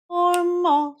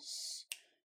moss.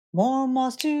 More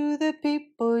moss to the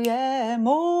people, yeah,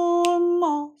 more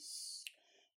moss.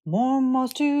 More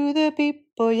moss to the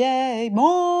people, yeah,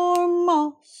 more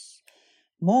moss.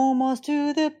 More moss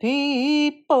to the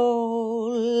people.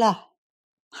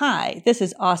 Hi, this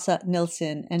is Asa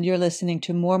Nilsson, and you're listening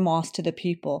to More Moss to the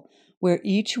People, where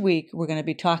each week we're going to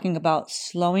be talking about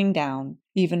slowing down,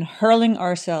 even hurling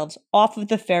ourselves off of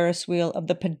the Ferris wheel of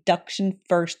the production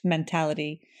first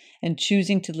mentality, and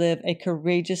choosing to live a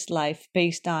courageous life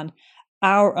based on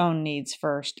our own needs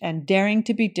first, and daring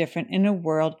to be different in a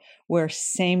world where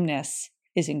sameness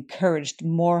is encouraged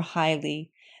more highly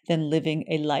than living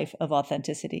a life of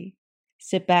authenticity.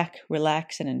 Sit back,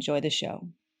 relax, and enjoy the show.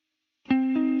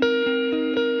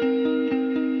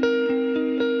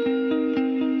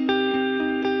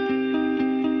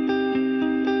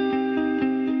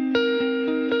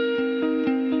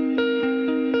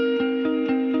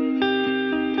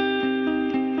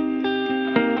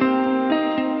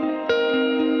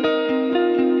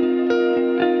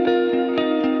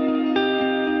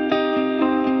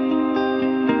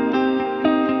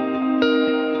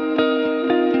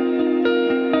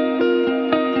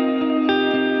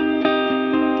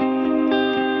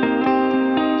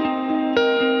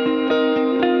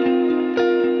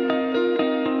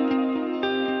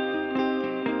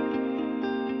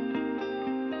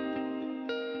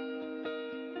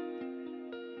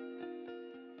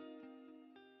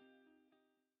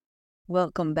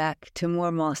 Welcome back to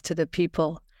More Moss to the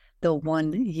People, the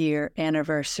 1-year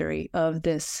anniversary of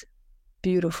this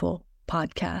beautiful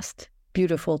podcast.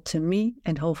 Beautiful to me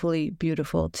and hopefully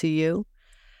beautiful to you.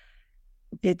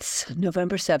 It's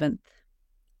November 7th.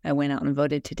 I went out and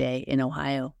voted today in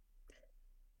Ohio.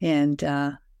 And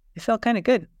it felt kind of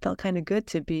good. Felt kind of good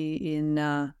to be in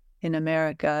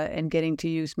America and getting to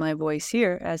use my voice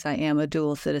here, as I am a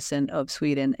dual citizen of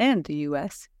Sweden and the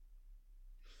U.S.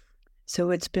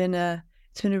 So it's been a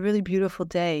really beautiful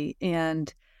day,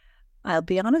 and I'll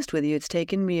be honest with you, it's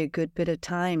taken me a good bit of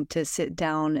time to sit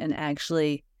down and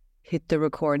actually hit the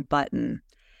record button.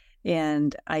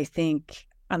 And I think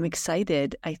I'm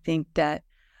excited. I think that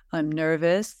I'm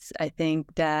nervous. I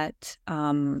think that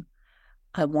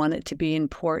I want it to be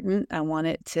important. I want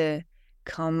it to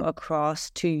come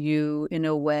across to you in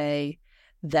a way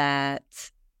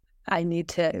that I need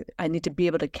to be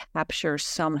able to capture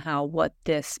somehow what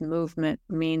this movement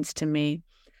means to me.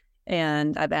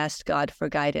 And I've asked God for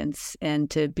guidance and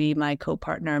to be my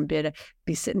co-partner and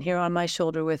be sitting here on my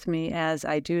shoulder with me as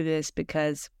I do this,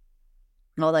 because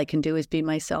all I can do is be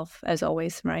myself, as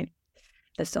always, right?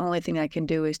 That's the only thing I can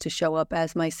do, is to show up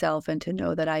as myself and to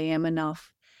know that I am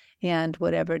enough. And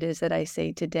whatever it is that I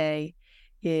say today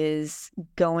is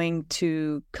going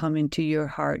to come into your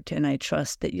heart, and I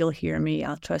trust that you'll hear me.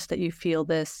 I'll trust that you feel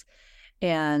this,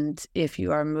 and if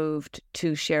you are moved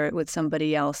to share it with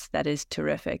somebody else, that is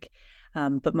terrific.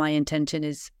 But my intention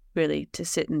is really to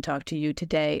sit and talk to you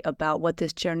today about what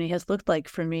this journey has looked like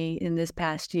for me in this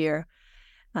past year,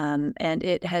 and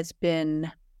it has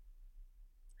been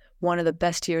one of the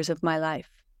best years of my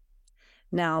life.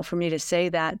 Now, for me to say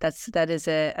that is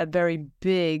a very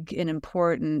big and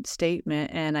important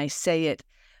statement, and I say it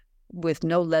with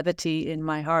no levity in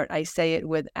my heart. I say it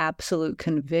with absolute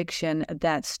conviction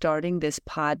that starting this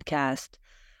podcast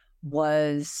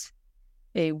was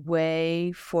a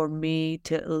way for me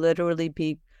to literally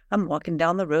be, I'm walking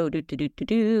down the road,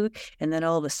 and then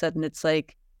all of a sudden it's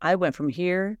like I went from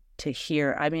here to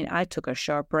here. I mean, I took a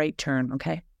sharp right turn,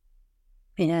 okay?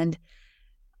 And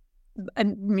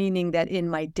meaning that in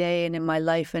my day and in my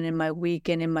life and in my week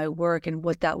and in my work and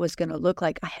what that was going to look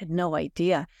like, I had no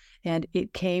idea. And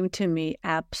it came to me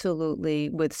absolutely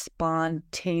with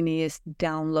spontaneous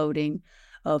downloading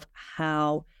of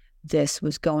how this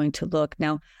was going to look.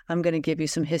 Now, I'm going to give you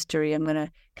some history. I'm going to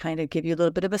kind of give you a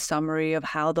little bit of a summary of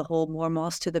how the whole More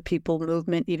Moss to the People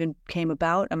movement even came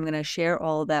about. I'm going to share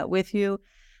all of that with you.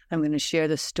 I'm going to share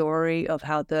the story of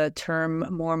how the term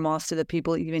More Moss to the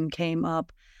People even came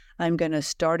up. I'm going to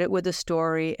start it with a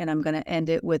story, and I'm going to end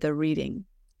it with a reading,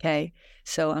 okay?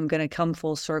 So I'm going to come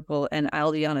full circle, and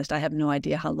I'll be honest, I have no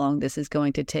idea how long this is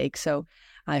going to take, so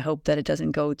I hope that it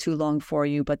doesn't go too long for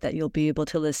you, but that you'll be able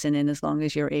to listen in as long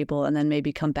as you're able, and then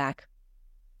maybe come back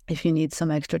if you need some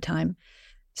extra time.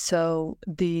 So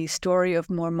the story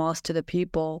of More Moss to the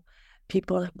People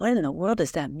are like, what in the world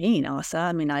does that mean, Asa?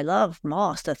 I mean, I love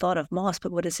moss, the thought of moss,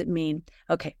 but what does it mean?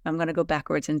 Okay, I'm going to go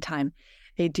backwards in time.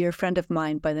 A dear friend of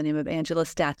mine by the name of Angela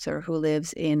Statzer, who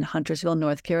lives in Huntersville,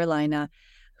 North Carolina,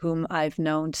 whom I've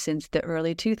known since the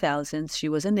early 2000s. She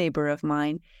was a neighbor of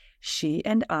mine. She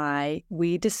and I,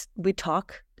 we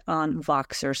talk on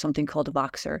Voxer, something called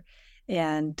Voxer.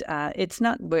 And it's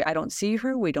not, I don't see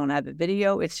her. We don't have a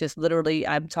video. It's just literally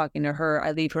I'm talking to her.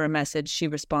 I leave her a message. She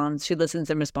responds. She listens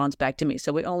and responds back to me.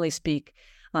 So we only speak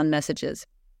on messages.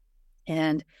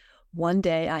 And one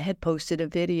day I had posted a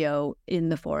video in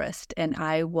the forest, and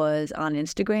I was on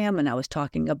Instagram, and I was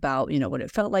talking about, what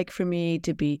it felt like for me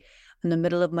to be in the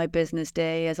middle of my business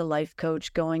day as a life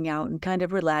coach, going out and kind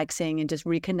of relaxing and just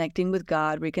reconnecting with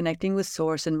God, reconnecting with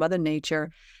Source and Mother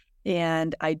Nature.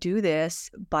 And I do this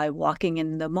by walking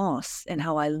in the moss, and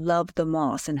how I love the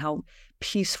moss and how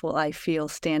peaceful I feel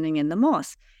standing in the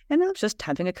moss. And I was just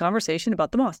having a conversation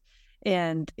about the moss.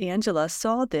 And Angela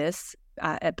saw this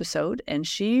episode, and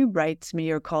she writes me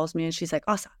or calls me, and she's like,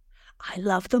 Asa, I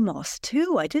love the moss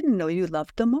too. I didn't know you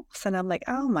loved the moss. And I'm like,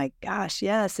 oh my gosh,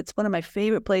 yes, it's one of my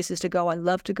favorite places to go. I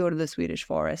love to go to the Swedish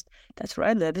forest. That's where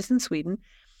I live, is in Sweden.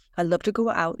 I love to go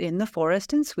out in the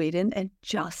forest in Sweden and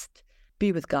just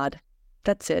be with God.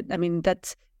 That's it. I mean,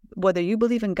 that's whether you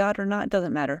believe in God or not, it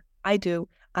doesn't matter. I do.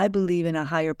 I believe in a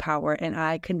higher power, and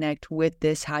I connect with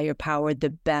this higher power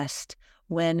the best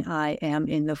when I am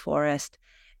in the forest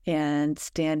and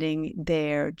standing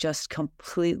there just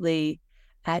completely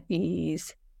at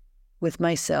ease with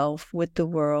myself, with the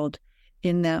world,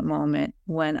 in that moment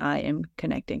when I am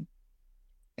connecting.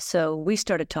 So we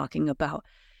started talking about,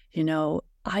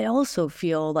 I also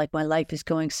feel like my life is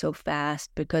going so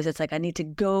fast because it's like I need to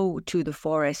go to the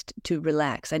forest to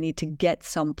relax. I need to get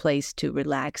someplace to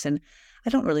relax. And I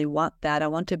don't really want that. I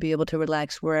want to be able to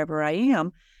relax wherever I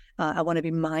am. I want to be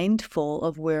mindful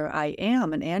of where I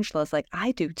am. And Angela's like,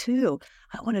 I do too.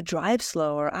 I want to drive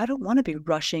slower. I don't want to be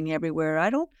rushing everywhere.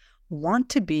 I don't want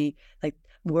to be like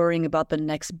worrying about the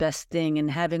next best thing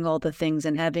and having all the things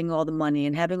and having all the money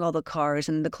and having all the cars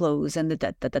and the clothes and the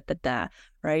da,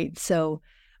 right? So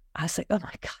I was like, oh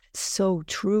my God, it's so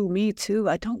true. Me too.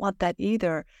 I don't want that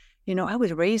either. I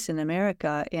was raised in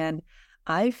America, and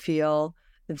I feel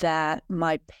that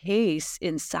my pace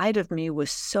inside of me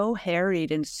was so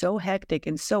harried and so hectic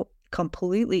and so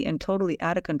completely and totally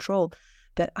out of control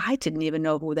that I didn't even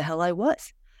know who the hell I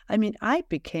was. I mean, I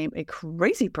became a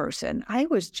crazy person. I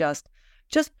was just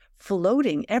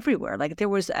floating everywhere. Like there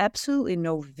was absolutely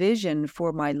no vision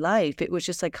for my life. It was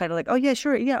just like kind of like, oh yeah,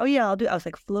 sure. Yeah. Oh yeah, I'll do. I was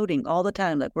like floating all the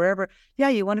time, like wherever. Yeah.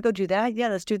 You want to go do that? Yeah,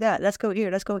 let's do that. Let's go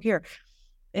here. Let's go here.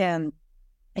 And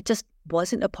it just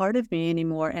wasn't a part of me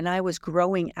anymore. And I was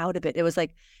growing out of it. It was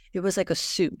like a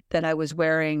suit that I was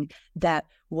wearing that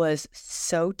was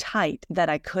so tight that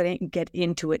I couldn't get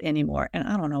into it anymore. And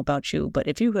I don't know about you, but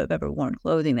if you have ever worn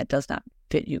clothing that does not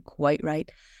fit you quite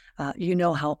right, you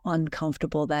know how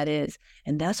uncomfortable that is.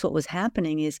 And that's what was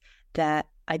happening, is that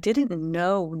I didn't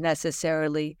know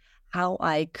necessarily how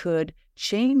I could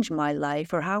change my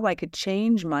life or how I could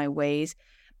change my ways.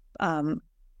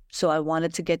 So I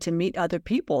wanted to get to meet other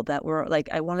people that were like,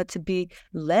 I wanted to be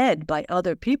led by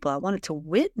other people. I wanted to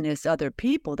witness other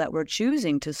people that were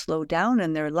choosing to slow down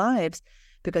in their lives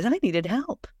because I needed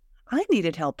help. I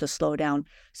needed help to slow down.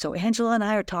 So Angela and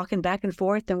I are talking back and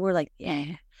forth, and we're like,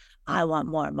 yeah, I want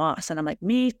more moss. And I'm like,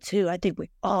 me too. I think we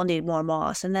all need more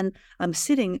moss. And then I'm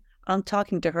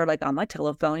talking to her like on my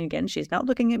telephone. Again, she's not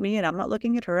looking at me and I'm not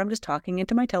looking at her. I'm just talking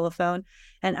into my telephone.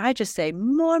 And I just say,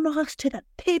 more moss to the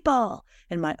people.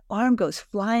 And my arm goes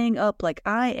flying up like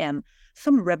I am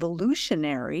some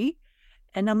revolutionary.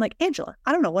 And I'm like, Angela,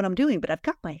 I don't know what I'm doing, but I've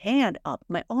got my hand up,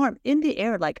 my arm in the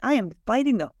air, like I am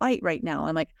fighting the fight right now.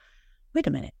 I'm like, wait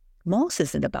a minute. Moss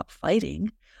isn't about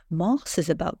fighting. Moss is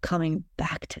about coming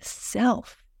back to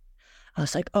self. I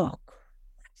was like, oh,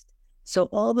 Christ. So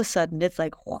all of a sudden it's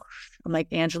like, whoosh. I'm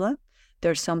like, Angela,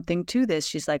 there's something to this.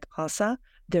 She's like, Asa,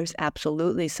 there's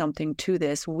absolutely something to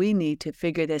this. We need to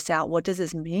figure this out. What does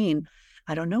this mean?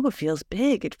 I don't know. It feels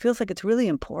big. It feels like it's really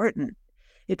important.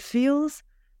 It feels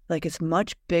like it's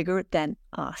much bigger than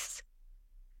us.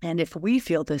 And if we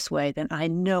feel this way, then I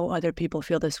know other people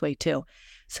feel this way too.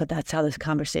 So that's how this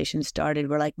conversation started.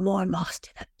 We're like, more moss to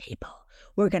the people.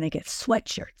 We're going to get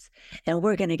sweatshirts and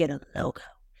we're going to get a logo.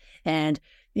 And,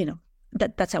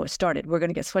 that's how it started. We're going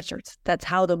to get sweatshirts. That's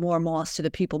how the more moss to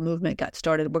the people movement got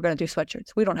started. We're going to do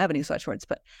sweatshirts. We don't have any sweatshirts,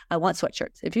 but I want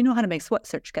sweatshirts. If you know how to make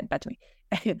sweatshirts, get back to me.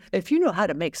 If you know how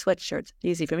to make sweatshirts,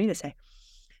 easy for me to say.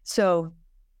 So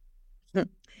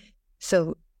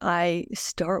I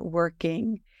start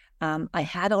working. I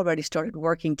had already started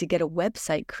working to get a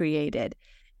website created.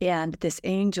 And this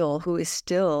angel, who is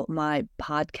still my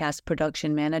podcast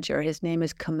production manager, his name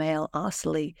is Kamal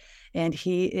Asli. And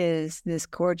he is this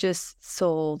gorgeous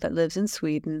soul that lives in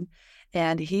Sweden.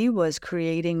 And he was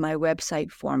creating my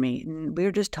website for me. And we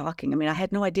were just talking. I mean, I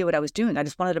had no idea what I was doing. I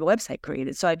just wanted a website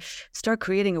created. So I start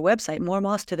creating a website,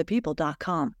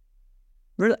 moremosstothepeople.com.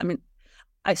 Really, I mean,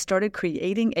 I started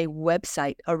creating a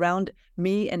website around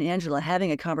me and Angela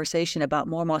having a conversation about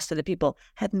more moss to the people.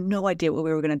 Had no idea what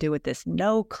we were going to do with this.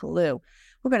 No clue.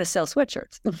 We're going to sell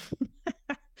sweatshirts.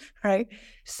 Right?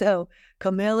 So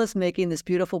Camille is making this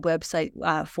beautiful website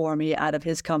for me out of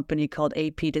his company called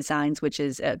AP Designs, which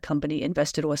is a company in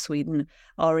Västerås, Sweden.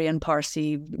 Arian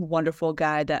Parsi, wonderful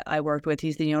guy that I worked with.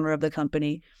 He's the owner of the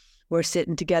company. We're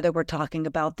sitting together. We're talking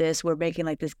about this. We're making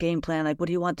like this game plan. Like, what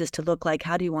do you want this to look like?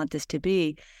 How do you want this to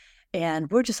be?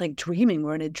 And we're just like dreaming.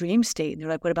 We're in a dream state. And they're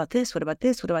like, what about this? What about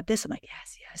this? What about this? I'm like,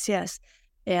 yes, yes, yes.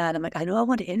 And I'm like, I know I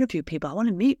want to interview people. I want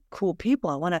to meet cool people.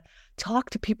 I want to talk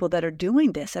to people that are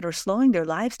doing this, that are slowing their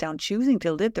lives down, choosing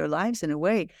to live their lives in a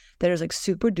way that is like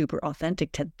super duper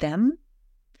authentic to them.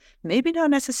 Maybe not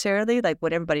necessarily like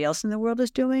what everybody else in the world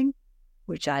is doing,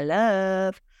 which I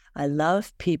love. I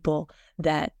love people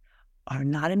that are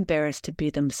not embarrassed to be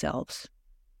themselves,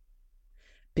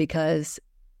 because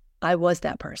I was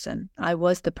that person. I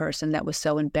was the person that was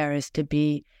so embarrassed to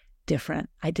be different.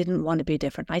 I didn't want to be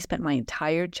different. I spent my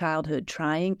entire childhood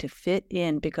trying to fit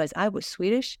in because I was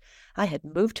Swedish. I had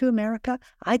moved to America.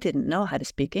 I didn't know how to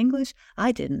speak English.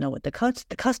 I didn't know what the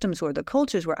customs were, the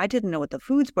cultures were. I didn't know what the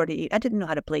foods were to eat. I didn't know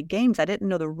how to play games. I didn't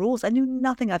know the rules. I knew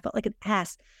nothing. I felt like an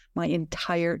ass my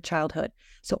entire childhood.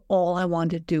 So all I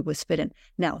wanted to do was fit in.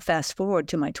 Now, fast forward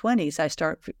to my 20s, I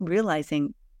start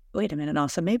realizing, wait a minute,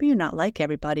 also, maybe you're not like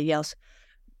everybody else.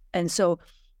 And so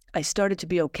I started to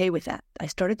be okay with that. I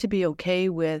started to be okay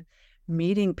with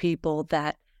meeting people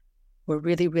that were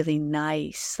really, really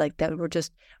nice, like that were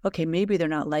just, okay, maybe they're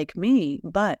not like me,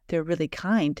 but they're really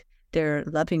kind. They're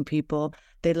loving people.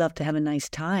 They love to have a nice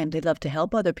time. They love to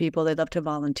help other people. They love to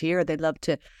volunteer. They love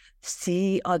to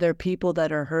see other people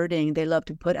that are hurting. They love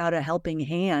to put out a helping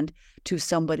hand to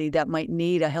somebody that might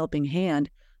need a helping hand.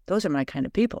 Those are my kind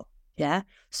of people. Yeah.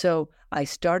 So I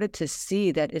started to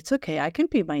see that it's okay. I can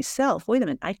be myself. Wait a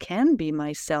minute. I can be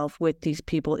myself with these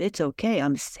people. It's okay.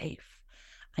 I'm safe.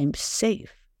 I'm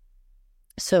safe.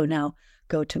 So now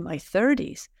go to my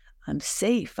 30s. I'm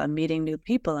safe. I'm meeting new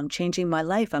people. I'm changing my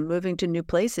life. I'm moving to new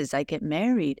places. I get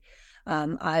married.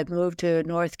 I've moved to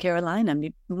North Carolina,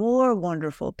 meet more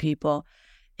wonderful people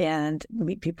and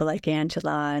meet people like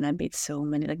Angela. And I meet so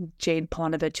many, like Jade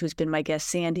Ponovich, who's been my guest,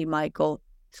 Sandy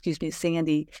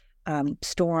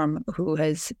Storm, who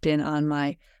has been on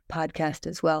my podcast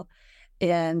as well.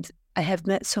 And I have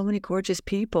met so many gorgeous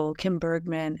people, Kim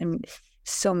Bergman, and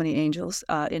so many angels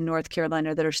in North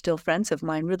Carolina that are still friends of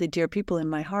mine, really dear people in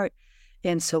my heart.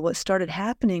 And so what started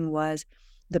happening was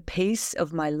the pace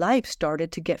of my life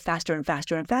started to get faster and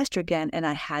faster and faster again. And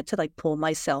I had to like pull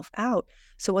myself out.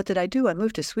 So what did I do? I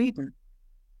moved to Sweden.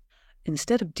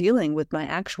 Instead of dealing with my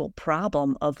actual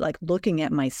problem of like looking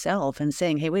at myself and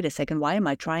saying, hey, wait a second, why am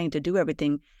I trying to do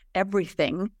everything?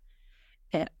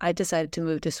 And I decided to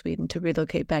move to Sweden, to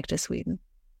relocate back to Sweden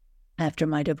after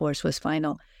my divorce was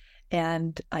final.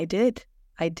 And I did.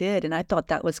 And I thought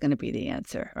that was going to be the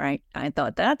answer, right? I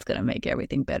thought that's going to make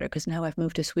everything better because now I've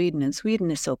moved to Sweden and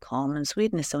Sweden is so calm and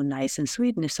Sweden is so nice and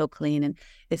Sweden is so clean. And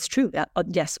it's true.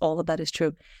 Yes, all of that is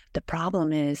true. The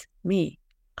problem is me.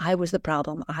 I was the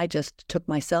problem. I just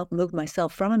moved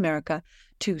myself from America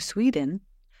to Sweden,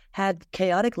 had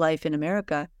chaotic life in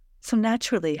America. So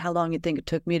naturally, how long you think it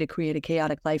took me to create a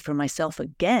chaotic life for myself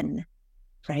again,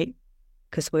 right?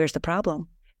 Because where's the problem?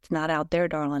 It's not out there,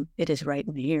 darling. It is right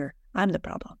in here. I'm the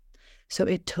problem. So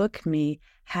it took me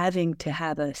having to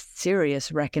have a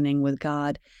serious reckoning with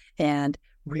God and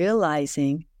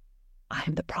realizing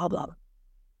I'm the problem.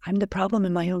 I'm the problem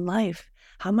in my own life.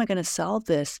 How am I going to solve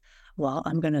this? Well,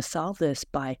 I'm going to solve this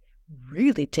by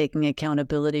really taking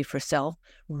accountability for self,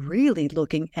 really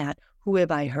looking at who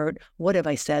have I hurt? What have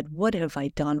I said? What have I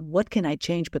done? What can I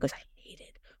change because I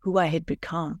hated who I had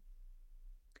become?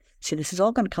 See, this is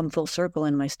all going to come full circle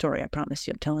in my story. I promise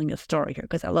you, I'm telling you a story here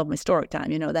because I love my story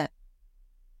time. You know that.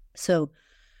 So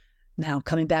now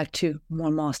coming back to more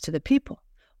moss to the people,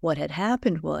 what had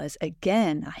happened was,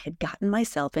 again, I had gotten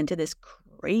myself into this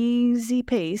crazy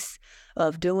pace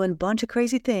of doing a bunch of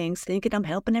crazy things, thinking I'm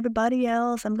helping everybody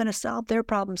else. I'm going to solve their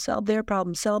problems.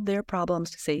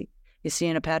 See, you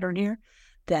seeing a pattern here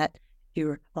that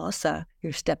you're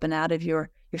stepping out of your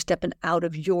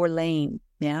lane.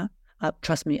 Yeah.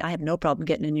 Trust me, I have no problem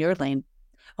getting in your lane.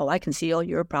 Oh, I can see all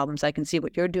your problems. I can see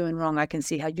what you're doing wrong. I can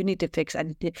see how you need to fix.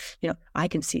 I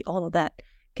can see all of that.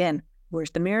 Again, where's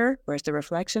the mirror? Where's the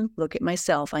reflection? Look at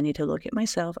myself. I need to look at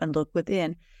myself and look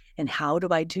within. And how do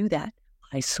I do that?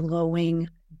 By slowing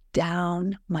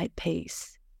down my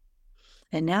pace.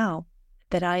 And now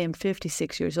that I am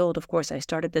 56 years old, of course, I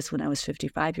started this when I was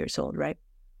 55 years old, right?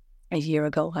 A year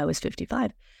ago, I was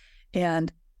 55.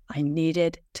 And I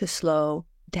needed to slow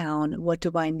down, what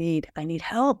do I need? I need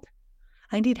help.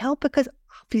 I need help because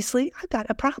obviously I've got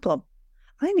a problem.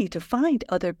 I need to find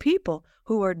other people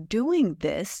who are doing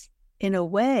this in a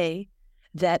way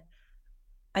that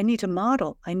I need to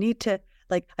model. I need to,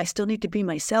 I still need to be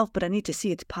myself, but I need to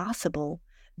see it's possible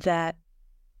that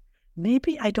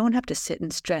maybe I don't have to sit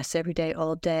and stress every day,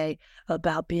 all day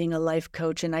about being a life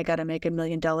coach and I got to make $1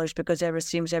 million because it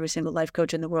seems every single life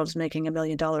coach in the world is making $1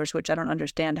 million, which I don't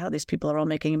understand how these people are all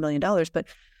making $1 million. But,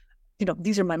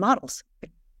 these are my models.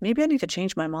 Maybe I need to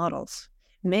change my models.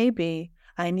 Maybe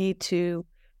I need to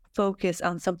focus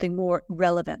on something more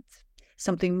relevant,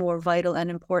 something more vital and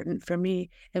important for me.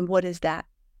 And what is that?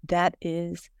 That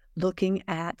is looking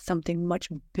at something much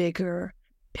bigger,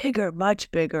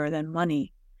 much bigger than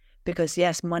money. Because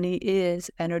yes, money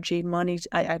is energy.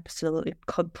 I absolutely,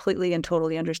 completely and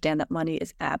totally understand that money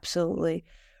is absolutely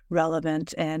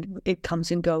relevant and it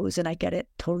comes and goes and I get it,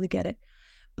 totally get it.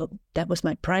 But that was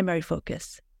my primary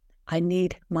focus. I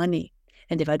need money.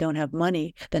 And if I don't have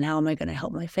money, then how am I going to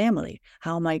help my family?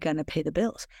 How am I going to pay the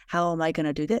bills? How am I going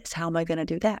to do this? How am I going to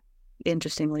do that?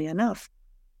 Interestingly enough,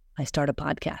 I start a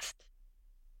podcast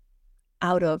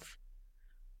out of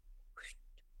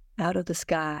the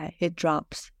sky. It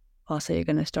drops. Also, you're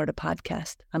going to start a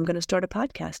podcast. I'm going to start a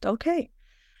podcast. Okay.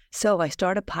 So I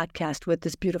start a podcast with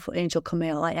this beautiful angel,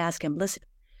 Camille. I ask him, listen,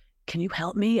 can you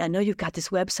help me? I know you've got this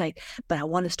website, but I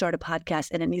want to start a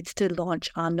podcast and it needs to launch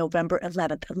on November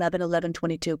 11th,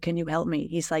 11/11/22. Can you help me?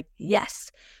 He's like,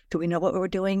 yes. Do we know what we're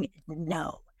doing?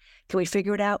 No. Can we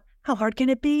figure it out? How hard can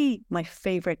it be? My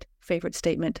favorite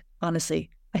statement. Honestly,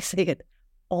 I say it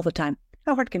all the time.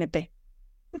 How hard can it be?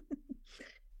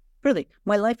 Really,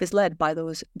 my life is led by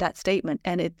that statement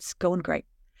and it's going great.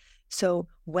 So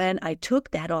when I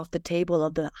took that off the table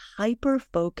of the hyper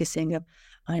focusing of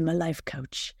I'm a life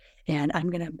coach and I'm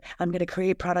gonna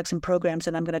create products and programs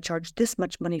and I'm gonna charge this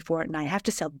much money for it and I have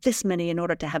to sell this many in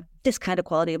order to have this kind of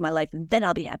quality of my life and then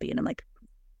I'll be happy. And I'm like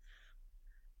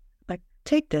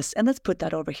take this and let's put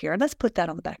that over here and let's put that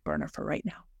on the back burner for right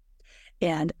now.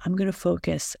 And I'm gonna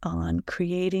focus on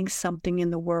creating something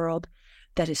in the world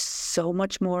that is so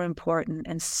much more important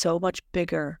and so much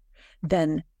bigger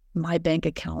than my bank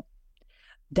account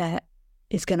that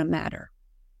is going to matter.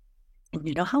 And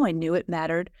you know how I knew it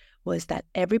mattered was that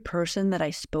every person that I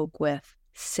spoke with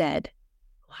said,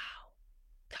 wow,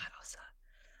 God, Elsa,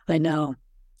 I know.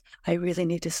 I really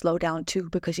need to slow down too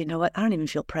because you know what? I don't even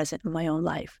feel present in my own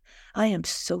life. I am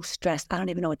so stressed. I don't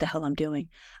even know what the hell I'm doing.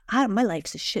 My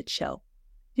life's a shit show.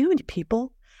 You know how many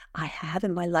people I have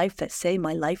in my life that say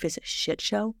my life is a shit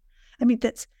show? I mean,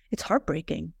 it's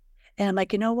heartbreaking. And I'm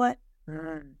like, you know what?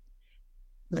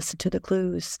 Listen to the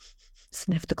clues,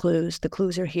 sniff the clues. The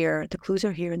clues are here. The clues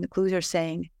are here. And the clues are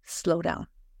saying, slow down.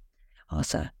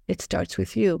 Asa, it starts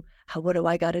with you. What do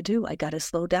I got to do? I got to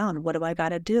slow down. What do I got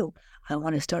to do? I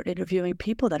want to start interviewing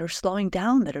people that are slowing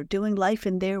down, that are doing life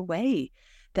in their way,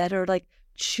 that are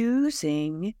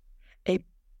choosing a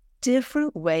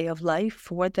different way of life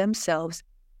for themselves,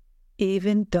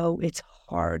 even though it's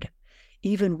hard.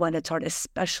 Even when it's hard,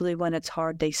 especially when it's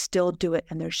hard, they still do it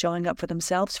and they're showing up for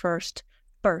themselves first,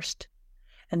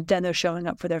 and then they're showing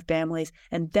up for their families,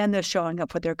 and then they're showing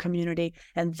up for their community,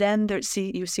 and then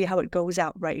you see how it goes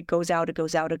out, right? It goes out.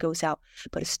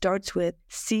 But it starts with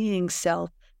seeing self,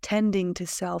 tending to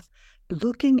self,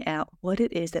 looking at what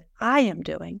it is that I am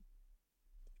doing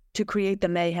to create the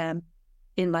mayhem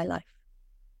in my life.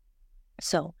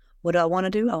 So what do I want to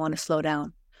do? I want to slow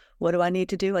down. What do I need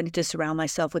to do? I need to surround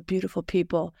myself with beautiful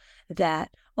people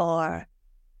that are,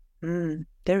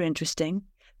 they're interesting.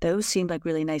 Those seem like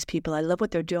really nice people. I love what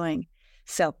they're doing.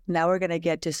 So now we're going to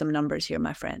get to some numbers here,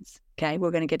 my friends. Okay, we're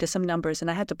going to get to some numbers.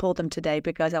 And I had to pull them today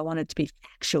because I wanted to be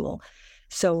factual.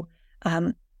 So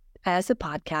as a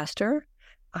podcaster,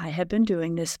 I have been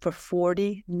doing this for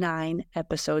 49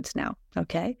 episodes now,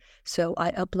 okay? So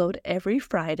I upload every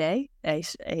Friday,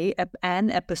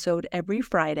 an episode every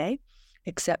Friday,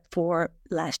 except for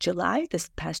this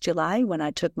past July, when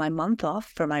I took my month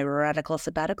off for my radical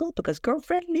sabbatical, because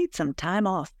girlfriend needs some time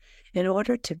off in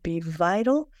order to be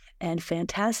vital and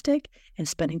fantastic and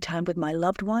spending time with my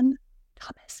loved one,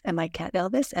 Thomas, and my cat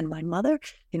Elvis, and my mother.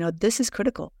 This is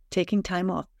critical, taking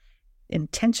time off.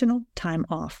 Intentional time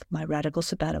off, my radical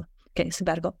sabbatical. Okay,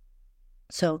 sabbatical.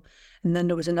 So, and then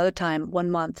there was another time, 1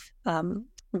 month,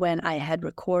 when I had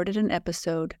recorded an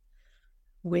episode,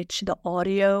 which the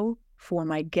audio for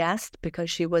my guest, because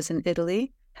she was in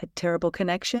Italy, had terrible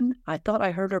connection. I thought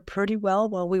I heard her pretty well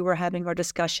while we were having our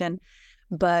discussion.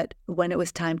 But when it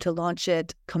was time to launch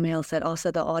it, Camille said,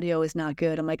 also, the audio is not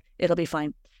good. I'm like, it'll be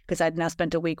fine, because I'd now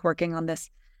spent a week working on this.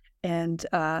 And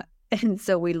And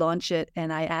so we launch it,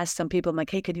 and I asked some people, I'm like,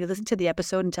 hey, could you listen to the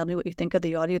episode and tell me what you think of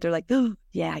the audio? They're like, oh,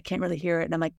 yeah, I can't really hear it.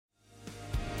 And I'm like,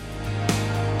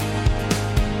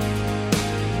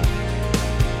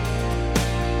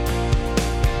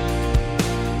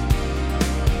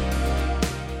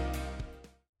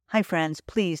 hi, friends.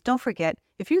 Please don't forget,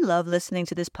 if you love listening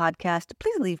to this podcast,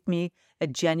 please leave me a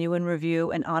genuine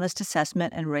review, an honest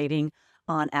assessment and rating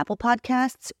on Apple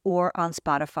Podcasts or on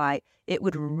Spotify. It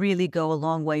would really go a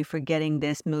long way for getting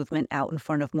this movement out in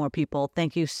front of more people.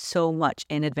 Thank you so much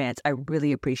in advance. I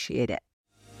really appreciate it.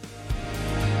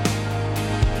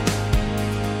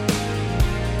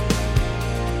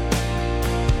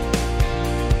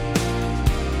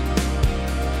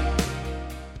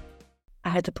 I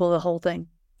had to pull the whole thing.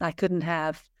 I couldn't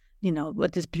have,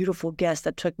 with this beautiful guest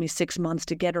that took me 6 months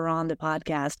to get her on the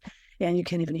podcast, and you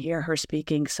can't even hear her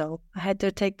speaking. So I had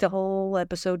to take the whole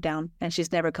episode down, and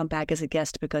she's never come back as a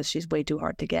guest because she's way too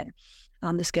hard to get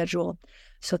on the schedule.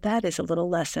 So that is a little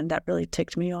lesson that really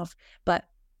ticked me off. But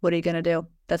what are you going to do?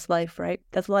 That's life, right?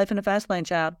 That's life in a fast lane,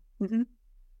 child. Mm-hmm.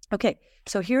 Okay,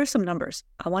 so here are some numbers.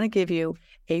 I want to give you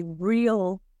a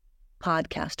real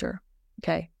podcaster,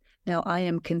 okay? Now, I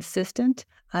am consistent.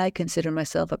 I consider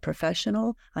myself a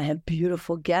professional. I have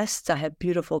beautiful guests. I have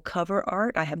beautiful cover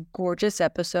art. I have gorgeous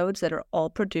episodes that are all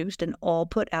produced and all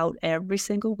put out every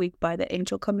single week by the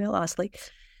angel Camille Osley.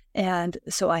 And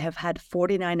so I have had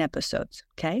 49 episodes,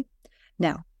 okay?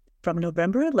 Now, from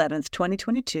November 11th,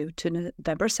 2022 to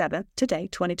November 7th, today,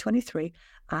 2023,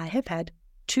 I have had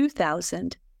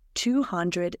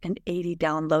 2,280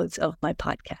 downloads of my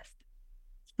podcast.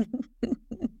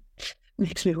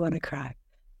 Makes me want to cry.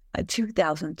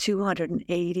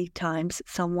 2,280 times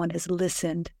someone has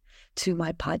listened to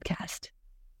my podcast.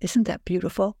 Isn't that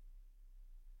beautiful?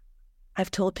 I've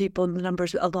told people the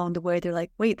numbers along the way. They're like,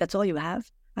 wait, that's all you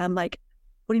have? I'm like,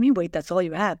 what do you mean, wait, that's all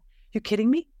you have? You kidding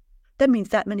me? That means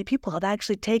that many people have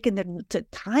actually taken the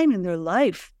time in their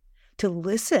life to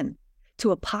listen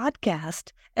to a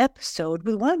podcast episode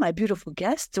with one of my beautiful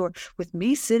guests or with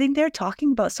me sitting there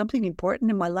talking about something important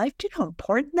in my life. Do you know how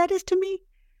important that is to me?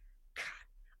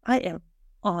 I am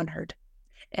honored.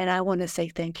 And I want to say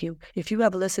thank you. If you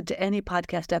have listened to any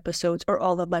podcast episodes or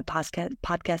all of my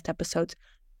podcast episodes,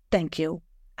 thank you.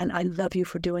 And I love you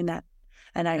for doing that.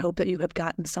 And I hope that you have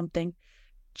gotten something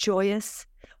joyous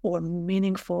or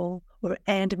meaningful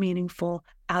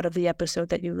out of the episode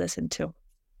that you listened to.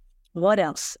 What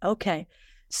else? Okay.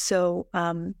 So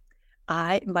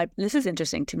this is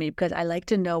interesting to me because I like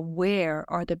to know where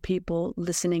are the people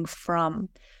listening from.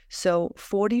 So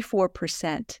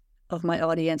 44% of my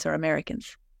audience are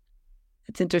Americans.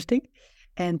 It's interesting.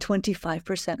 And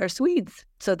 25% are Swedes.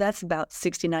 So that's about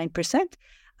 69%.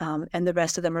 And the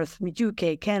rest of them are from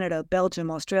UK, Canada, Belgium,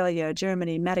 Australia,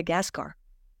 Germany, Madagascar.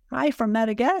 Hi from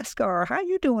Madagascar. How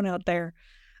you doing out there?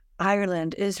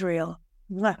 Ireland, Israel.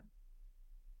 Mwah.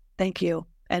 Thank you.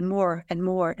 And more and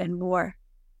more and more. Are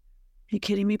you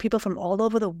kidding me? People from all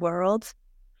over the world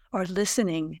are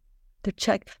listening. They're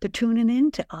tuning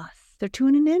in to us. They're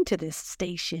tuning into this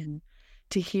station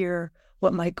to hear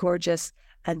what my gorgeous,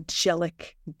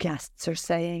 angelic guests are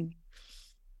saying.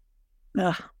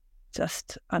 I'm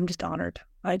just honored.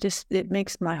 It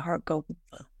makes my heart go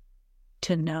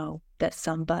to know that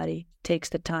somebody takes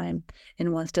the time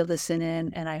and wants to listen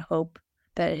in, and I hope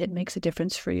that it makes a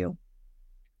difference for you.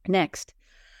 Next,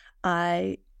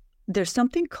 there's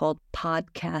something called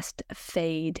podcast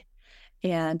fade,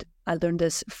 and I learned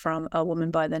this from a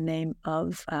woman by the name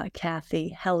of Cathy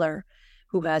Heller,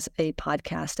 who has a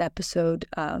podcast episode,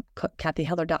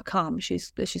 cathyheller.com.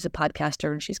 She's a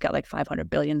podcaster, and she's got like 500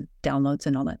 billion downloads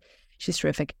and all that. She's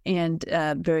terrific and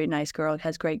very nice girl,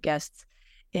 has great guests.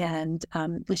 And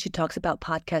she talks about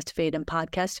podcast fade, and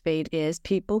podcast fade is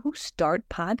people who start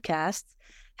podcasts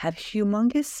have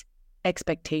humongous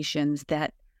expectations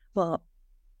that, well,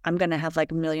 I'm going to have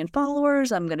like 1 million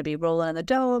followers. I'm going to be rolling in the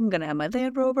dough. I'm going to have my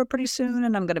Land Rover pretty soon,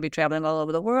 and I'm going to be traveling all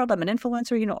over the world. I'm an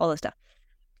influencer, all this stuff.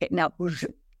 Okay, now,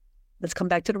 let's come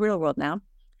back to the real world now.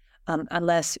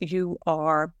 Unless you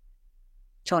are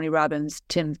Tony Robbins,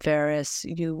 Tim Ferriss,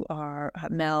 you are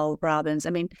Mel Robbins,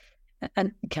 and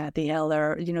Cathy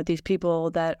Heller, these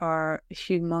people that are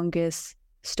humongous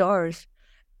stars.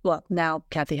 Well, now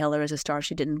Cathy Heller is a star.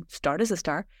 She didn't start as a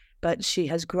star, but she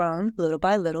has grown little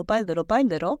by little by little by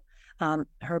little,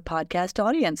 her podcast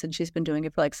audience. And she's been doing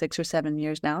it for like 6 or 7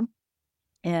 years now.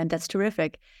 And that's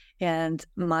terrific. And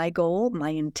my goal, my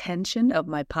intention of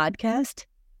my podcast,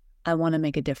 I want to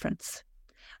make a difference.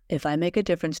 If I make a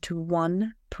difference to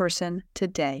one person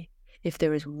today, if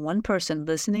there is one person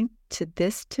listening to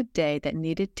this today that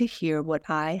needed to hear what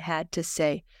I had to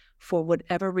say for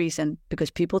whatever reason,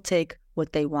 because people take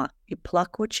what they want. You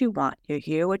pluck what you want. You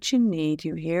hear what you need.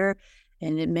 You hear,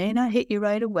 and it may not hit you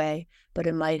right away, but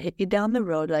it might hit you down the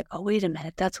road like, oh, wait a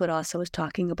minute, that's what Asa was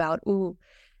talking about. Ooh,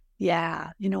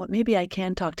 yeah, you know what, maybe I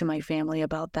can talk to my family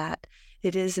about that.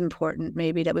 It is important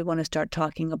maybe that we want to start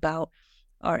talking about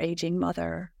our aging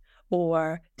mother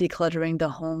or decluttering the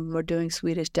home or doing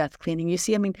Swedish death cleaning. You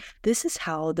see, I mean, this is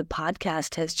how the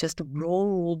podcast has just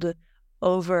rolled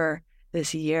over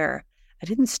this year. I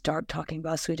didn't start talking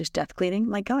about Swedish death cleaning.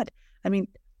 My God, I mean,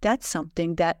 that's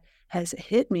something that has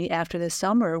hit me after the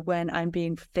summer when I'm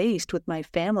being faced with my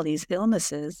family's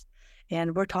illnesses.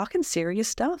 And we're talking serious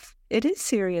stuff. It is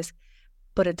serious,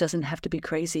 but it doesn't have to be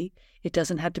crazy. It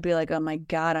doesn't have to be like, oh my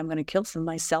God, I'm going to kill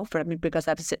myself because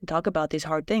I have to sit and talk about these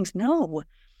hard things. No,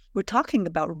 we're talking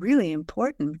about really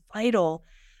important, vital,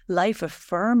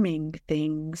 life-affirming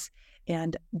things.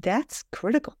 And that's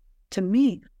critical. To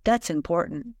me, that's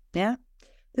important. Yeah?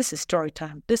 This is story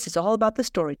time. This is all about the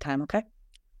story time, okay?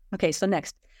 Okay, so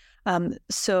next.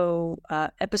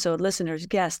 Episode listeners,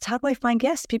 guests. How do I find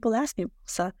guests? People ask me,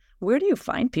 so where do you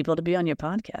find people to be on your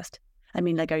podcast? I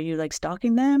mean, like, are you like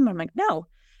stalking them? I'm like, no.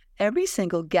 Every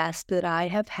single guest that I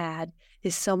have had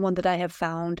is someone that I have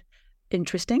found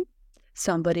interesting,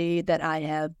 somebody that I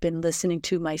have been listening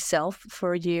to myself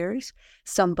for years,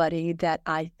 somebody that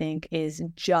I think is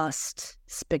just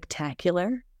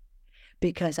spectacular.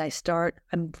 Because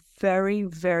I'm very,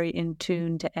 very in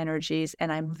tune to energies,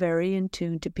 and I'm very in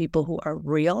tune to people who are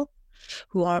real,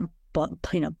 who aren't,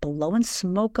 blowing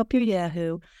smoke up your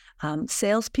Yahoo.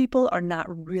 Salespeople are not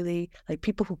really like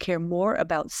people who care more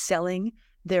about selling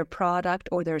their product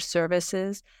or their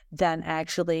services than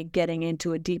actually getting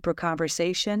into a deeper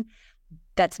conversation.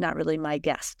 That's not really my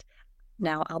guest.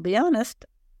 Now, I'll be honest,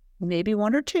 maybe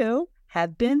one or two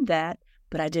have been that,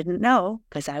 but I didn't know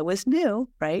because I was new,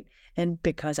 right? And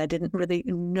because I didn't really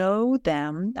know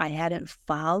them, I hadn't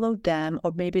followed them,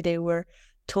 or maybe they were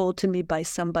told to me by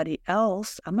somebody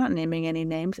else. I'm not naming any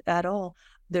names at all.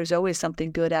 There's always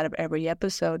something good out of every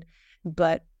episode.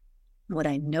 But what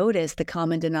I noticed, the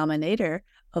common denominator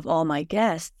of all my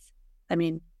guests, I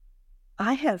mean,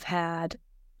 I have had,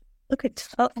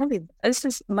 this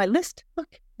is my list.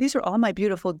 Look, these are all my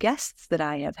beautiful guests that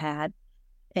I have had.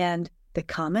 And the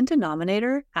common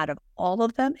denominator out of all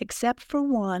of them, except for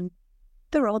one,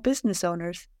 they're all business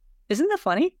owners. Isn't that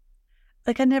funny?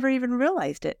 Like, I never even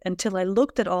realized it until I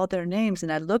looked at all their names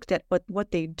and I looked at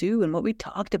what they do and what we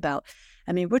talked about.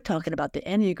 I mean, we're talking about the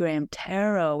Enneagram,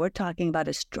 Tarot. We're talking about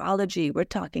astrology. We're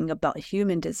talking about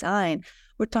human design.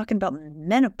 We're talking about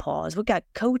menopause. We got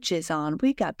coaches on.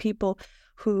 We got people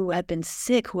who have been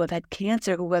sick, who have had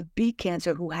cancer, who have beat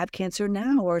cancer, who have cancer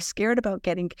now, or are scared about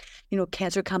getting,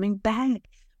 cancer coming back.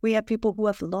 We have people who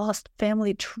have lost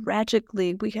family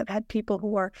tragically. We have had people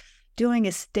who are doing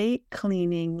estate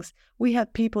cleanings. We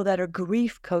have people that are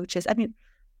grief coaches. I mean,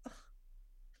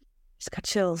 it's got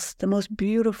chills. The most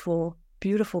beautiful,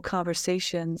 beautiful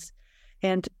conversations.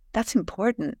 And that's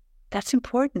important. That's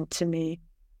important to me.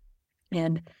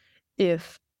 And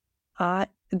if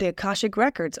the Akashic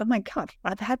Records, oh my God,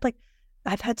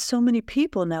 I've had so many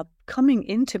people now coming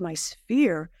into my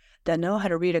sphere that know how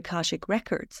to read Akashic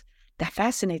Records. That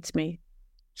fascinates me.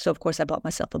 So of course I bought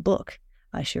myself a book.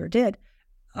 I sure did.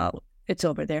 It's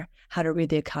over there. How to Read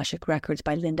the Akashic Records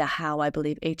by Linda Howe, I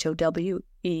believe, Howe.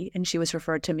 And she was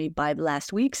referred to me by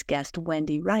last week's guest,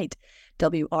 Wendy Wright,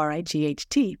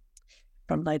 Wright,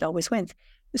 from Light Always Wins.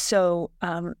 So,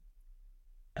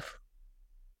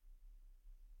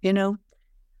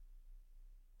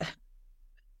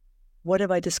 what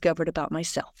have I discovered about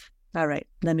myself? All right,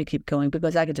 let me keep going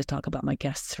because I could just talk about my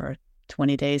guests for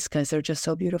 20 days because they're just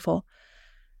so beautiful.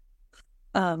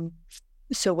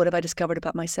 So what have I discovered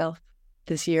about myself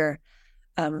this year?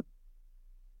 I'm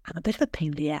a bit of a pain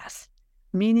in the ass,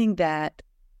 meaning that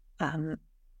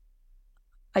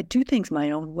I do things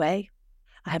my own way.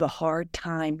 I have a hard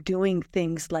time doing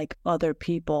things like other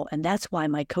people. And that's why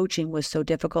my coaching was so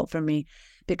difficult for me,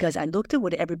 because I looked at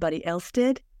what everybody else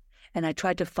did and I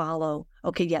tried to follow.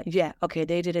 Okay, okay,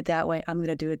 they did it that way. I'm going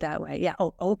to do it that way. Yeah,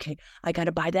 oh, okay, I got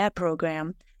to buy that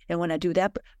program. And when I do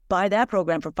that, buy that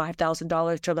program for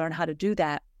 $5,000 to learn how to do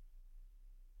that.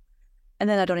 And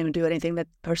then I don't even do anything that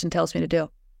person tells me to do.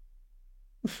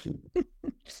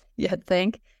 You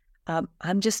think? I'm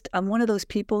one of those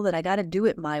people that I got to do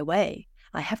it my way.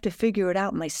 I have to figure it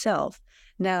out myself.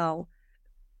 Now,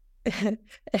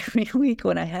 every week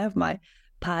when I have my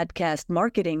podcast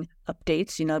marketing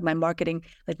updates, my marketing,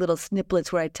 like little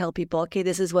snippets where I tell people, okay,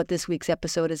 this is what this week's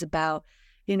episode is about.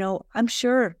 I'm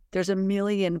sure there's a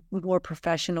million more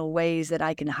professional ways that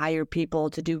I can hire people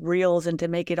to do reels and to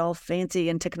make it all fancy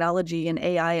and technology and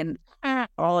AI and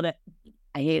all of it.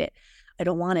 I hate it. I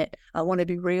don't want it. I want to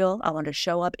be real. I want to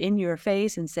show up in your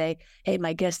face and say, hey,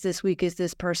 my guest this week is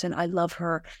this person. I love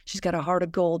her. She's got a heart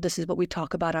of gold. This is what we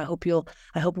talk about. I hope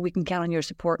we can count on your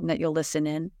support and that you'll listen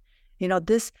in.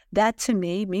 That to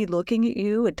me looking at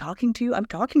you and talking to you, I'm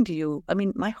talking to you. I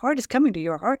mean, my heart is coming to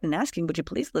your heart and asking, would you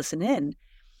please listen in?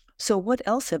 So what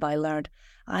else have I learned?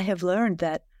 I have learned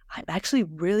that I'm actually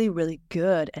really, really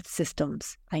good at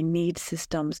systems. I need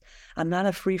systems. I'm not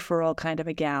a free-for-all kind of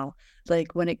a gal.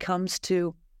 Like when it comes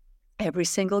to every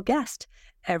single guest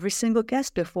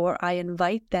before I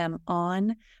invite them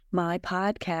on my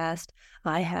podcast,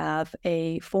 I have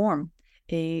a form,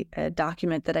 a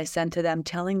document that I send to them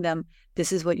telling them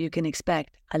this is what you can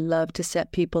expect. I love to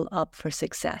set people up for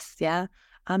success. Yeah.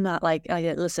 I'm not like, oh,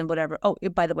 yeah, listen, whatever. Oh,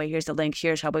 by the way, here's the link.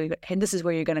 Here's how and this is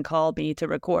where you're going to call me to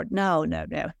record. No.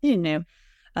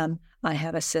 I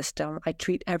have a system. I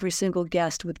treat every single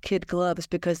guest with kid gloves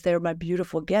because they're my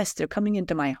beautiful guests. They're coming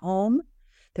into my home.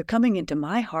 They're coming into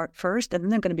my heart first, and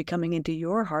then they're going to be coming into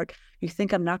your heart. You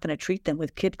think I'm not going to treat them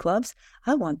with kid gloves?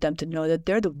 I want them to know that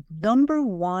they're the number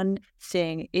one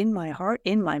thing in my heart,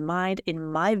 in my mind, in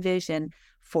my vision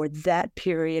for that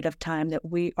period of time that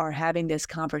we are having this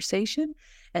conversation.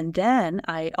 And then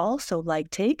I also like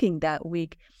taking that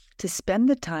week to spend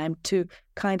the time to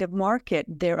kind of market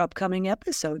their upcoming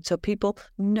episode so people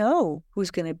know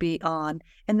who's going to be on.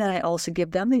 And then I also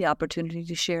give them the opportunity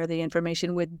to share the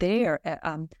information with their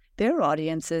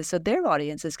audiences so their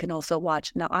audiences can also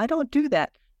watch. Now, I don't do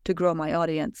that to grow my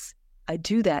audience. I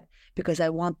do that because I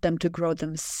want them to grow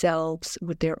themselves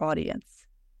with their audience.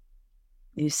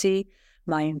 You see,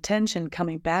 my intention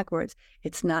coming backwards,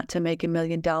 it's not to make $1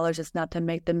 million. It's not to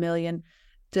make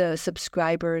the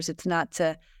subscribers. It's not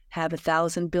to have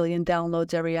 1,000 billion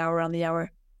downloads every hour on the hour.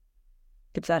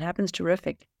 If that happens,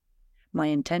 terrific. My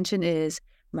intention is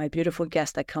my beautiful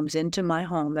guest that comes into my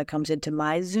home, that comes into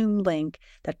my Zoom link,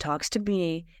 that talks to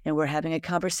me, and we're having a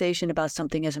conversation about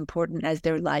something as important as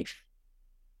their life.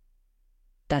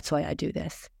 That's why I do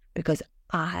this, because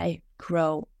I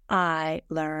grow, I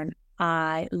learn,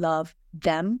 I love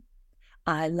them.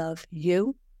 I love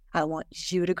you. I want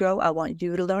you to grow. I want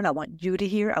you to learn. I want you to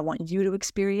hear. I want you to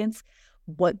experience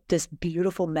what this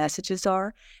beautiful messages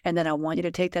are. And then I want you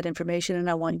to take that information and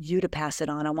I want you to pass it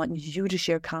on. I want you to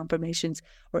share confirmations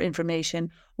or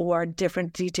information or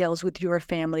different details with your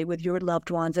family, with your loved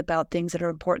ones about things that are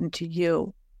important to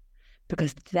you,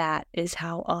 because that is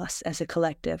how us as a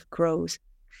collective grows.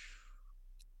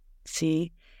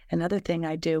 See, another thing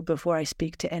I do before I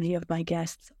speak to any of my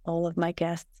guests, all of my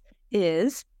guests,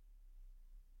 is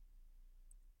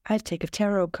I take a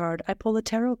tarot card. I pull a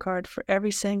tarot card for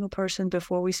every single person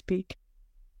before we speak.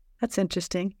 That's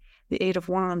interesting. The Eight of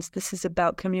Wands, this is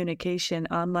about communication,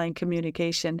 online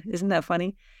communication. Isn't that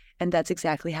funny? And that's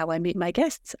exactly how I meet my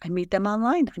guests. I meet them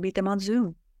online. I meet them on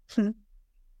Zoom.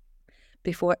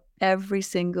 Before every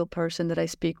single person that I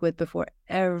speak with, before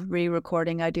every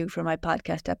recording I do for my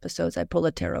podcast episodes, I pull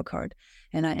a tarot card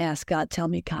and I ask God, tell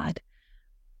me, God,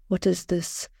 what does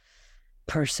this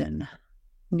person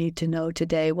need to know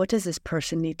today? What does this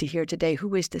person need to hear today?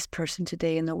 Who is this person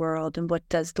today in the world? And what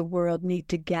does the world need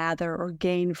to gather or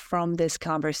gain from this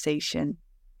conversation?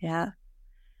 Yeah.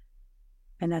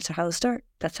 And that's how I start.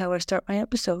 That's how I start my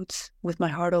episodes, with my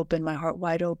heart open, my heart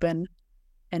wide open,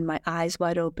 and my eyes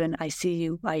wide open. I see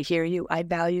you. I hear you. I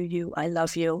value you. I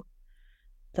love you.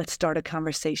 Let's start a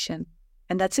conversation.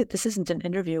 And that's it. This isn't an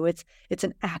interview. It's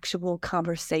an actual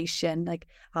conversation. Like,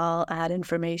 I'll add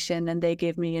information and they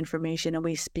give me information and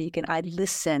we speak and I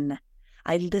listen.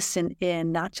 I listen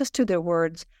in, not just to their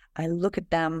words. I look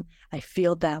at them. I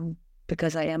feel them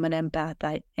because I am an empath.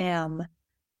 I am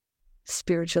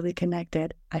spiritually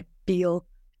connected. I feel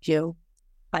you.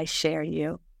 I share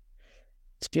you.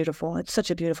 It's beautiful. It's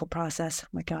such a beautiful process. Oh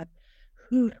my God.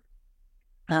 Whew.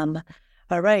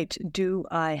 All right. Do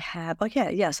I have,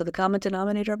 yeah. So the common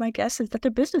denominator of my guests is that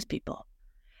they're business people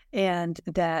and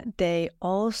that they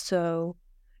also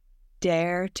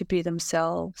dare to be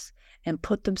themselves and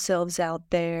put themselves out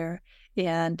there.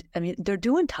 And I mean, they're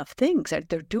doing tough things.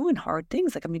 They're doing hard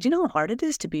things. Like, I mean, do you know how hard it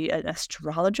is to be an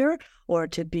astrologer or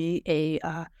to be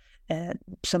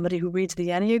somebody who reads the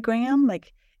Enneagram,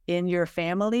 like in your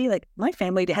family? Like, my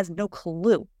family has no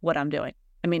clue what I'm doing.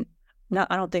 I mean, no,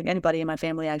 I don't think anybody in my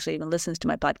family actually even listens to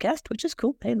my podcast, which is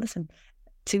cool. Hey, listen,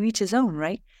 to each his own,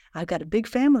 right? I've got a big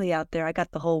family out there. I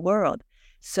got the whole world.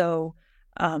 So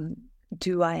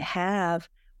do I have,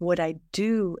 would I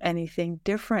do anything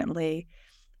differently?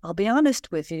 I'll be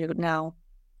honest with you now.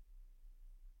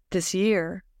 this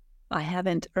year, I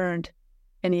haven't earned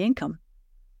any income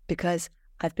because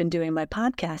I've been doing my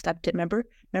podcast.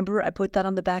 Remember, I put that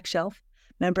on the back shelf.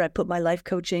 Remember, I put my life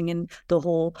coaching and the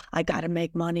whole, I got to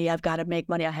make money. I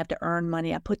have to earn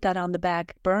money. I put that on the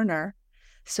back burner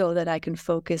so that I can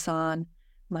focus on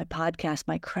my podcast,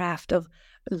 my craft of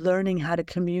learning how to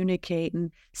communicate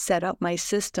and set up my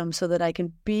system so that I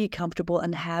can be comfortable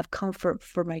and have comfort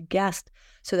for my guest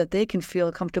so that they can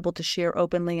feel comfortable to share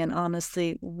openly and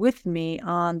honestly with me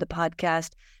on the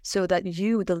podcast so that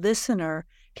you, the listener,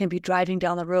 can be driving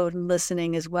down the road and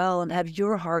listening as well and have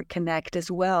your heart connect as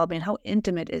well. I mean, how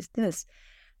intimate is this?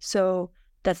 So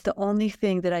that's the only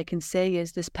thing that I can say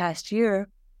is this past year,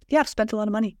 I've spent a lot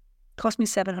of money. It cost me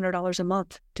 $700 a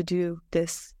month to do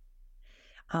this.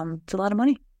 It's a lot of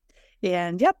money.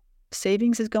 And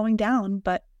savings is going down,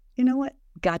 but you know what?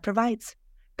 God provides.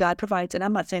 God provides. And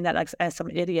I'm not saying that like as some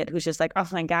idiot who's just like, oh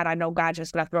my God, I know God's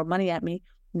just going to throw money at me.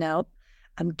 No,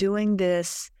 I'm doing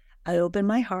this. I open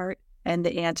my heart and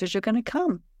the answers are going to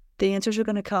come. The answers are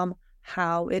going to come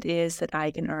how it is that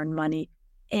I can earn money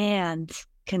and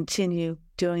continue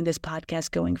doing this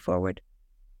podcast going forward.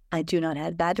 I do not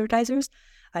have advertisers.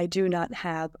 I do not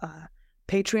have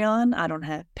Patreon. I don't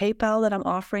have PayPal that I'm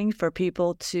offering for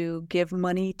people to give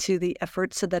money to the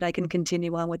effort so that I can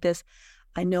continue on with this.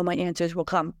 I know my answers will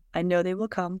come. I know they will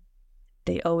come.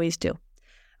 They always do.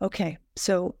 Okay,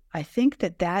 so I think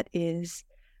that is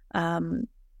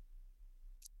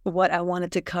what I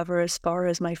wanted to cover as far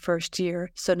as my first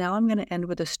year. So now I'm going to end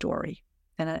with a story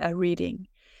and a reading.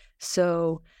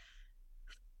 So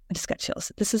I just got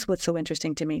chills. This is what's so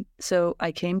interesting to me. So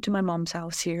I came to my mom's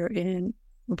house here in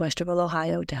Westerville,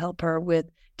 Ohio, to help her with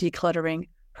decluttering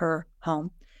her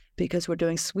home because we're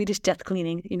doing Swedish death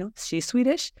cleaning. You know, she's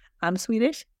Swedish, I'm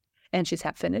Swedish, and she's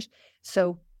half Finnish.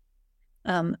 So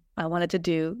I wanted to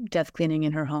do death cleaning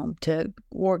in her home to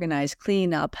organize,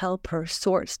 clean up, help her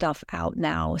sort stuff out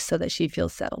now so that she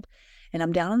feels settled. And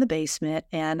I'm down in the basement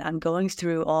and I'm going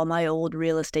through all my old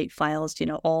real estate files, you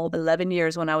know, all 11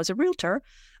 years when I was a realtor.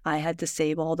 I had to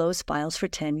save all those files for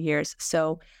 10 years.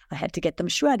 So I had to get them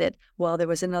shredded. Well, there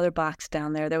was another box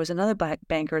down there. There was another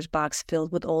banker's box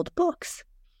filled with old books.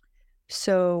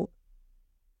 So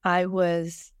I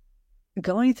was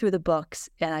going through the books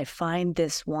and I find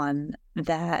this one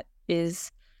that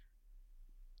is,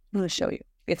 I'm going to show you.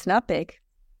 It's not big.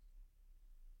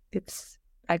 It's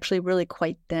actually really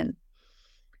quite thin.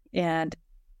 And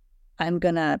I'm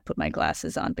going to put my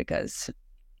glasses on because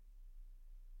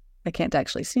I can't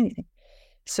actually see anything.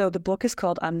 So the book is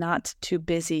called I'm Not Too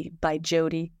Busy by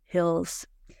Jody Hills.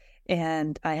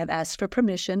 And I have asked for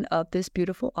permission of this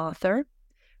beautiful author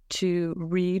to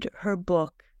read her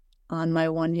book on my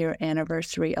 1-year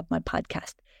anniversary of my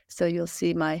podcast. So you'll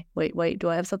see my, wait, do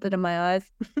I have something in my eyes?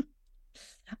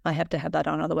 I have to have that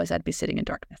on, otherwise I'd be sitting in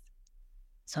darkness.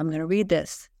 So I'm going to read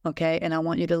this, okay? And I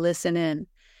want you to listen in.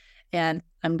 And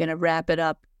I'm going to wrap it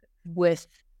up with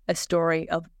a story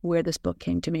of where this book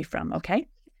came to me from, okay?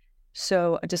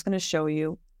 So I'm just going to show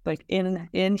you, like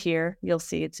in here, you'll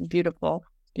see it's a beautiful,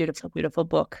 beautiful, beautiful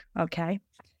book, okay?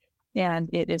 And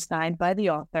it is signed by the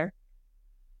author,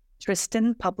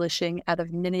 Tristan Publishing out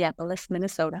of Minneapolis,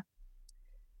 Minnesota.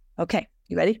 Okay,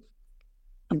 you ready?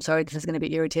 I'm sorry, this is going to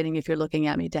be irritating if you're looking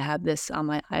at me to have this on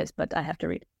my eyes, but I have to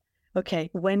read. Okay,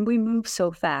 when we move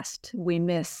so fast, we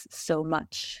miss so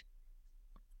much.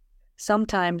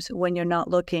 Sometimes when you're not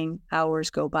looking,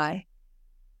 hours go by.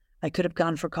 I could have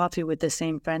gone for coffee with the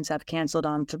same friends I've canceled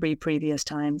on 3 previous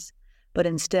times, but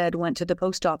instead went to the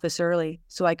post office early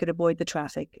so I could avoid the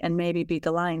traffic and maybe beat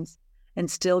the lines, and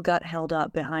still got held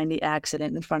up behind the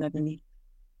accident in front of me.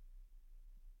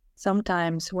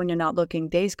 Sometimes when you're not looking,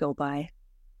 days go by.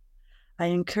 I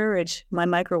encourage my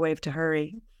microwave to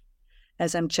hurry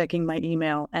as I'm checking my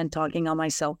email and talking on my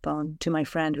cell phone to my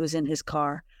friend who's in his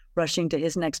car, rushing to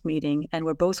his next meeting, and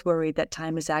we're both worried that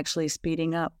time is actually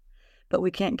speeding up, but we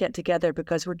can't get together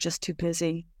because we're just too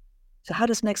busy. So how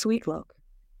does next week look?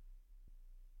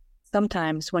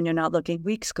 Sometimes when you're not looking,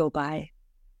 weeks go by.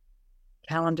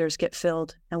 Calendars get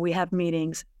filled, and we have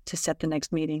meetings to set the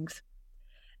next meetings.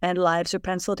 And lives are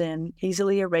penciled in,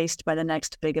 easily erased by the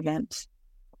next big event.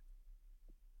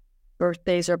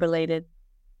 Birthdays are belated.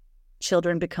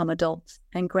 Children become adults,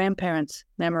 and grandparents'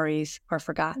 memories are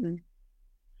forgotten.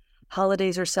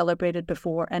 Holidays are celebrated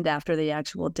before and after the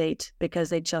actual date because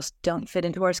they just don't fit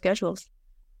into our schedules.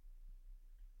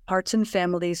 Hearts and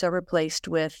families are replaced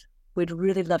with, we'd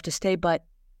really love to stay, but,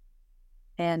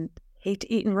 and hate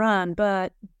to eat and run,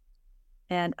 but,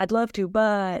 and I'd love to,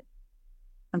 but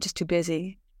I'm just too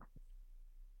busy.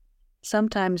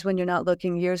 Sometimes when you're not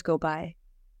looking, years go by.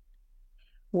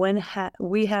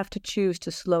 We have to choose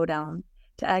to slow down,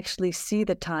 to actually see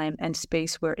the time and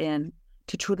space we're in,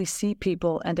 to truly see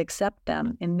people and accept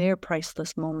them in their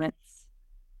priceless moments.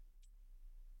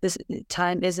 This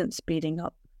time isn't speeding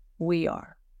up. We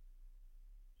are.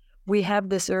 We have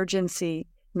this urgency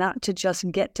not to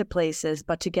just get to places,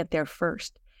 but to get there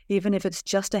first, even if it's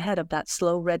just ahead of that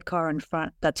slow red car in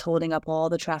front that's holding up all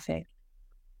the traffic.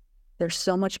 There's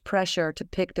so much pressure to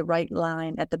pick the right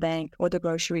line at the bank or the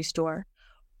grocery store.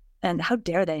 And how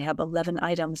dare they have 11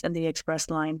 items in the express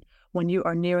line when you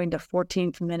are nearing the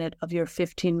 14th minute of your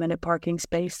 15-minute parking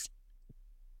space?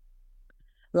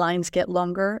 Lines get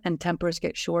longer and tempers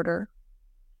get shorter,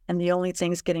 and the only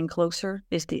things getting closer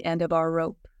is the end of our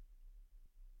rope.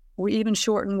 We even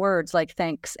shorten words like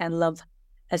thanks and love,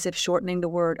 as if shortening the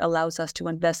word allows us to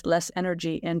invest less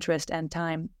energy, interest, and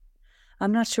time.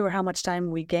 I'm not sure how much time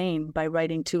we gain by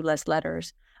writing 2 less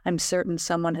letters. I'm certain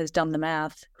someone has done the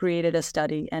math, created a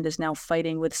study, and is now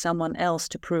fighting with someone else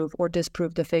to prove or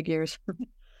disprove the figures.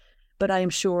 But I am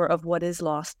sure of what is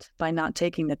lost by not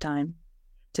taking the time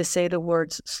to say the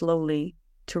words slowly,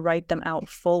 to write them out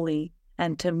fully,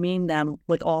 and to mean them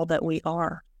with all that we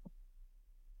are.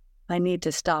 I need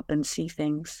to stop and see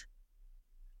things.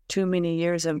 Too many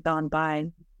years have gone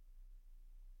by.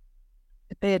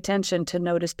 To pay attention, to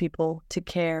notice people, to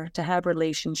care, to have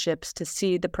relationships, to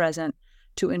see the present,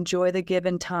 to enjoy the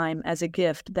given time as a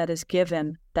gift that is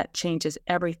given, that changes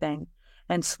everything.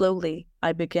 And slowly,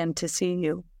 I begin to see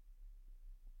you.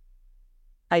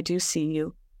 I do see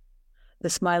you. The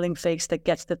smiling face that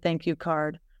gets the thank you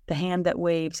card, the hand that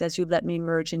waves as you let me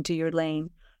merge into your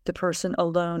lane, the person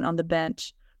alone on the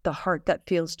bench, the heart that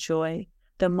feels joy,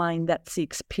 the mind that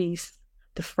seeks peace,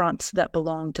 the fronts that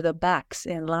belong to the backs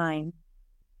in line.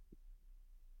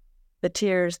 The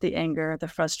tears, the anger, the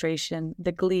frustration,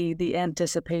 the glee, the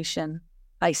anticipation.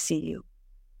 I see you.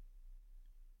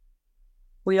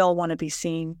 We all want to be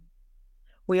seen.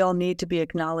 We all need to be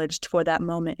acknowledged for that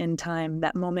moment in time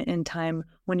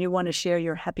when you want to share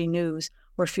your happy news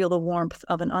or feel the warmth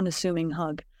of an unassuming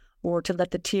hug, or to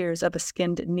let the tears of a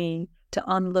skinned knee, to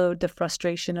unload the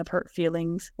frustration of hurt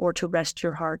feelings, or to rest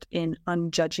your heart in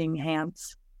unjudging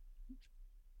hands.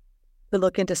 To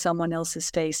look into someone else's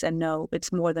face and know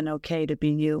it's more than okay to be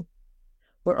you.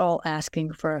 We're all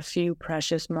asking for a few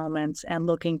precious moments and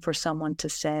looking for someone to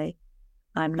say,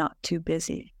 I'm not too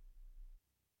busy.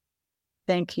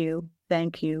 Thank you,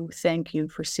 thank you, thank you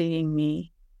for seeing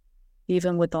me,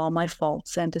 even with all my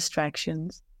faults and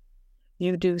distractions.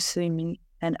 You do see me,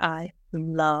 and I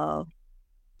love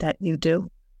that you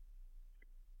do.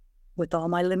 With all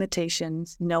my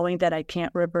limitations, knowing that I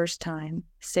can't reverse time,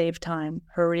 save time,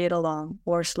 hurry it along,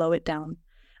 or slow it down,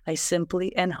 I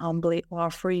simply and humbly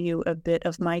offer you a bit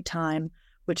of my time,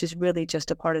 which is really just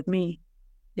a part of me.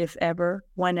 If ever,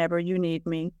 whenever you need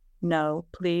me,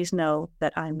 please know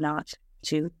that I'm not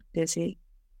too busy.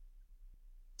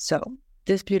 So,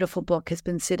 this beautiful book has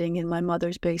been sitting in my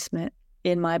mother's basement,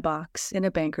 in my box, in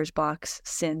a banker's box,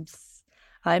 since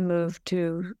I moved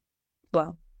to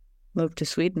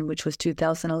Sweden, which was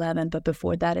 2011, but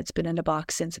before that, it's been in a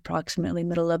box since approximately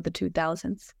middle of the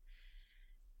 2000s.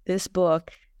 This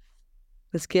book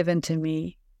was given to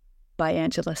me by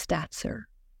Angela Statzer,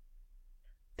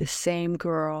 the same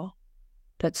girl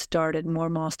that started More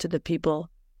Moss to the People,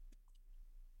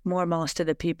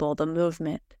 the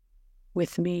movement,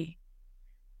 with me.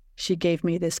 She gave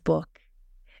me this book,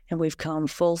 and we've come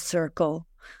full circle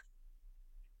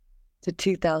to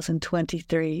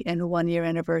 2023 and a 1-year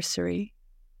anniversary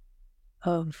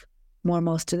of More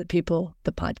Moss to the People,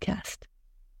 the podcast.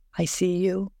 I see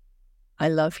you. I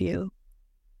love you.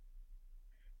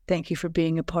 Thank you for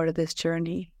being a part of this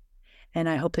journey, and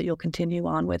I hope that you'll continue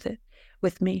on with it,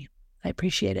 with me. I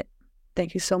appreciate it.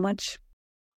 Thank you so much.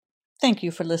 Thank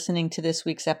you for listening to this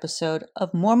week's episode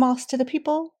of More Moss to the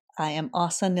People. I am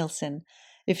Åsa Nilsson.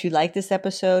 If you like this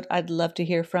episode, I'd love to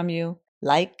hear from you.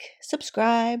 Like,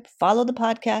 subscribe, follow the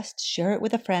podcast, share it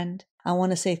with a friend. I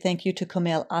want to say thank you to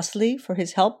Kamel Asli for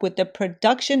his help with the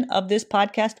production of this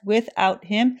podcast. Without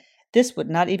him, this would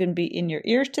not even be in your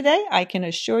ears today. I can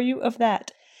assure you of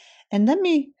that. And let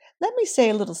me say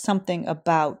a little something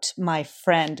about my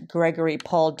friend Gregory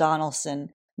Paul Donaldson,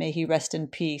 may he rest in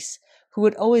peace, who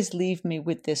would always leave me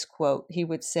with this quote. He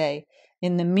would say,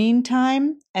 "In the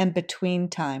meantime and between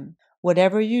time,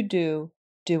 whatever you do,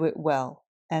 do it well,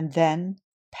 and then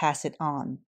pass it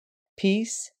on.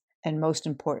 Peace, and most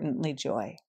importantly,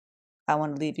 joy." I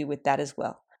want to leave you with that as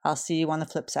well. I'll see you on the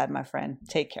flip side, my friend.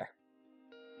 Take care.